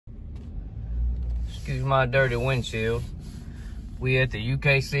Excuse my dirty windshield. We at the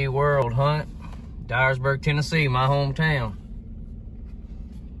UKC World Hunt, Dyersburg, Tennessee, my hometown.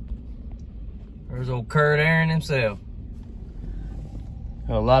 There's old Kurt Aaron himself.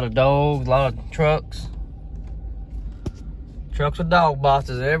 A lot of dogs, a lot of trucks. Trucks with dog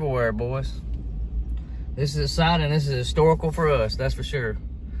boxes everywhere, boys. This is exciting. This is historical for us, that's for sure.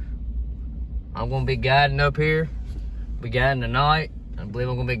 I'm gonna be guiding up here. Be guiding tonight. I believe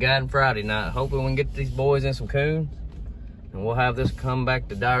I'm gonna be guiding Friday night. Hopefully we can get these boys in some coons, and we'll have this come back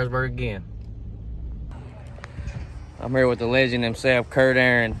to Dyersburg again. I'm here with the legend himself, Kurt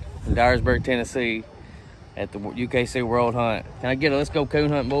Aaron, in Dyersburg, Tennessee, at the UKC World Hunt. Can I get a let's go coon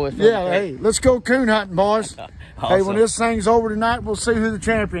hunting, boys? Yeah, hey, let's go coon hunting, boys. Awesome. Hey, when this thing's over tonight, we'll see who the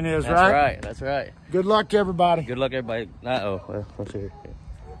champion is, That's right? right, that's right. Good luck, everybody. Good luck, everybody. Uh-oh, well, let's see.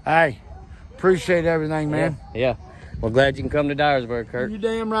 Hey, appreciate everything, man. Yeah. Well, glad you can come to Dyersburg, Kurt. You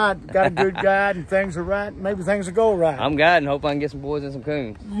damn right. Got a good guide and things are right. Maybe things will go right. I'm guiding. Hope I can get some boys in some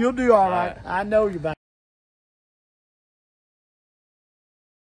coons. You'll do all right. I know you, buddy.